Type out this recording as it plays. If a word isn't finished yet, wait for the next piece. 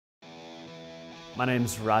My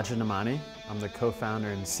name's Raaja Nemani. I'm the co-founder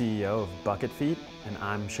and CEO of BucketFeet, and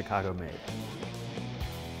I'm ChicagoMade.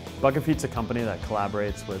 BucketFeet's a company that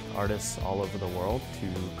collaborates with artists all over the world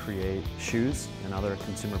to create shoes and other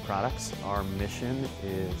consumer products. Our mission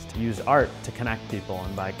is to use art to connect people,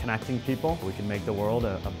 and by connecting people, we can make the world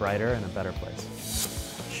a brighter and a better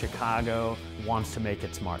place. Chicago wants to make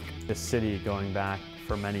its mark. This city, going back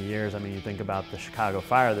for many years, I mean, you think about the Chicago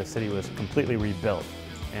fire, the city was completely rebuilt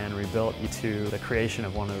to the creation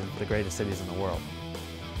of one of the greatest cities in the world.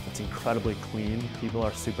 It's incredibly clean, people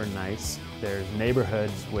are super nice. There's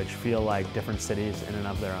neighborhoods which feel like different cities in and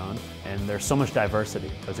of their own, and there's so much diversity.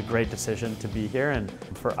 It was a great decision to be here, and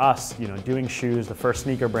for us, doing shoes, the first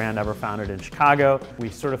sneaker brand ever founded in Chicago, we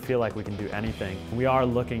sort of feel like we can do anything. We are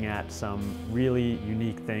looking at some really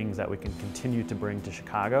unique things that we can continue to bring to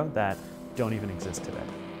Chicago that don't even exist today.